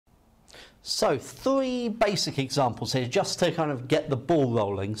So 3 basic examples here just to kind of get the ball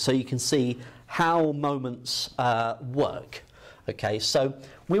rolling so you can see how moments work. Okay, so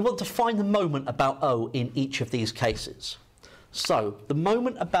we want to find the moment about O in each of these cases. So the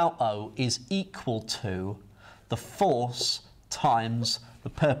moment about O is equal to the force times the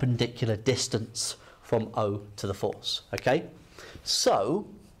perpendicular distance from O to the force. Okay, so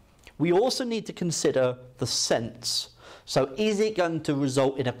we also need to consider the sense. So is it going to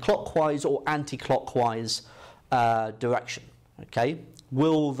result in a clockwise or anti-clockwise direction? Okay,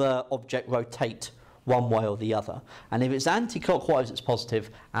 will the object rotate one way or the other? And if it's anti-clockwise, it's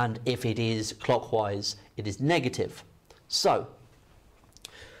positive, and if it is clockwise, it is negative. So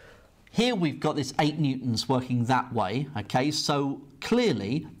here we've got this 8 newtons working that way. Okay, so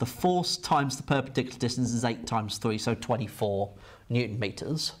clearly the force times the perpendicular distance is 8 times 3, so 24 newton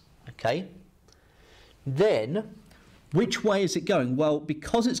meters. Okay, then which way is it going? Well,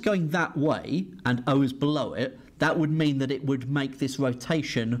 because it's going that way and O is below it, that would mean that it would make this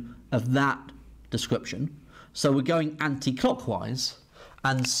rotation of that description. So we're going anti-clockwise,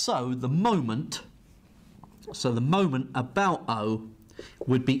 and so the moment about O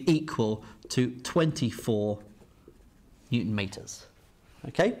would be equal to 24 newton meters.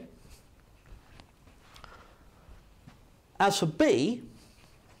 Okay? As for B,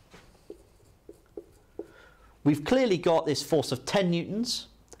 we've clearly got this force of 10 newtons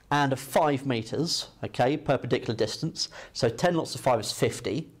and of 5 meters, okay, perpendicular distance. So 10 lots of 5 is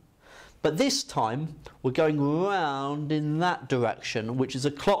 50. But this time we're going round in that direction, which is a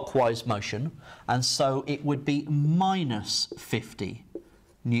clockwise motion, and so it would be minus 50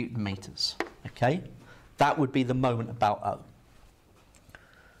 newton meters. Okay, that would be the moment about O.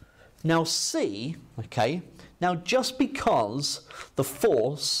 Now C, okay, now just because the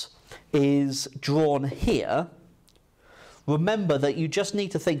force is drawn here, remember that you just need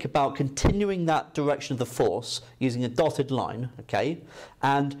to think about continuing that direction of the force using a dotted line, okay?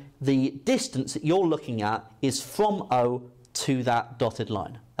 And the distance that you're looking at is from O to that dotted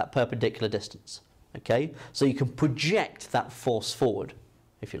line, that perpendicular distance, okay? So you can project that force forward,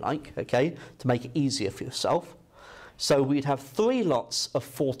 if you like, okay, to make it easier for yourself. So we'd have 3 lots of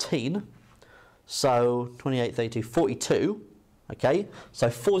 14, so 28, 32, 42, okay?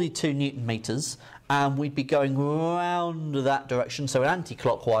 So 42 newton meters, and we'd be going round that direction, so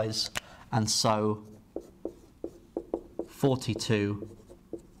anti-clockwise, and so 42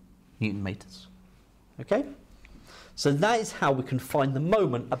 newton meters. Okay? So that is how we can find the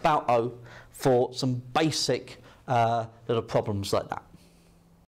moment about O for some basic little problems like that.